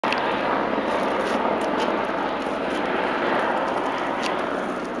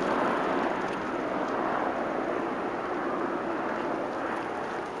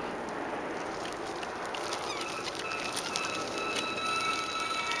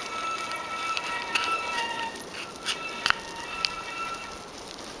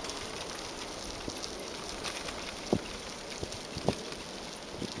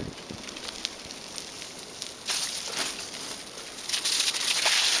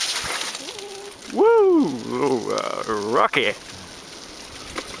Rocky.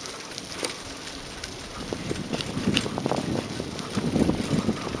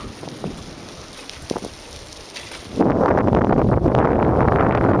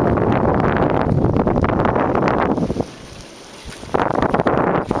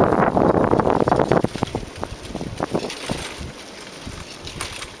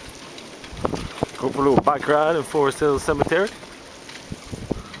 Go for a little bike ride in Forest Hill Cemetery.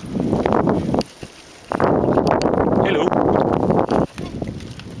 Hello.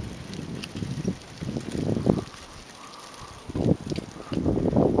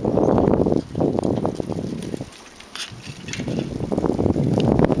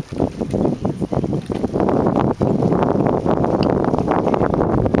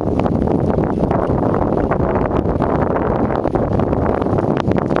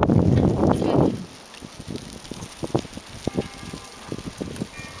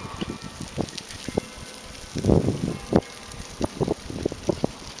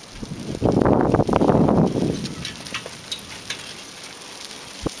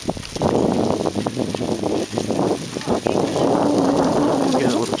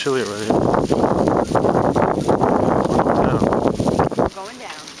 Chilly right here. Going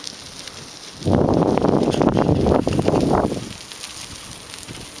down.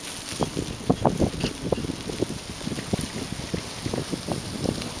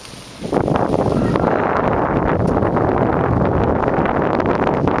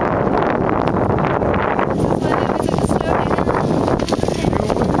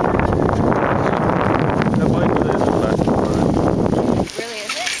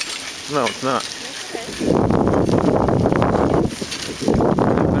 No, it's not. Yes, it is.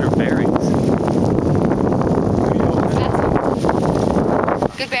 Better bearings.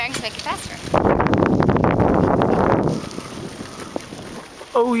 Good bearings make it faster.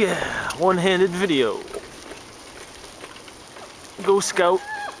 Oh yeah, one-handed video. Go Scout.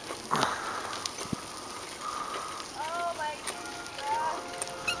 Oh my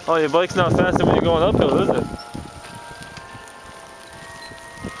God. Oh, your bike's not faster when you're going uphill, is it?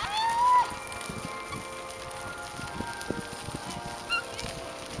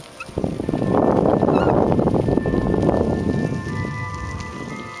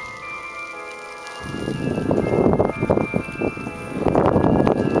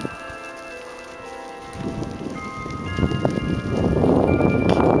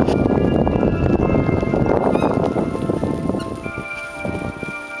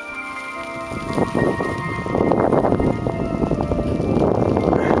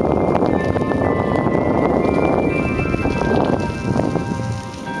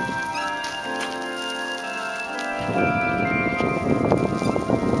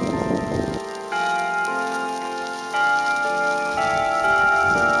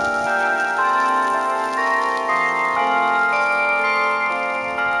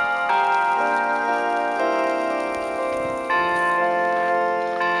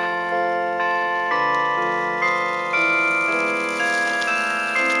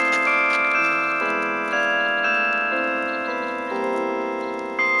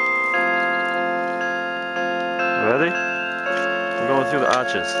 Ready? We're going through the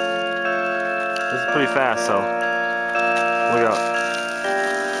arches. This is pretty fast, so look out.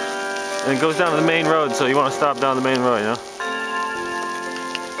 And it goes down to the main road, so you want to stop down the main road, you know?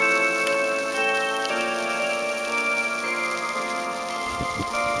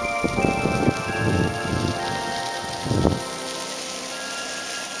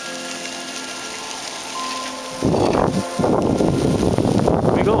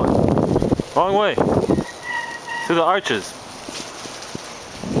 Where are you going? Wrong way. To the arches.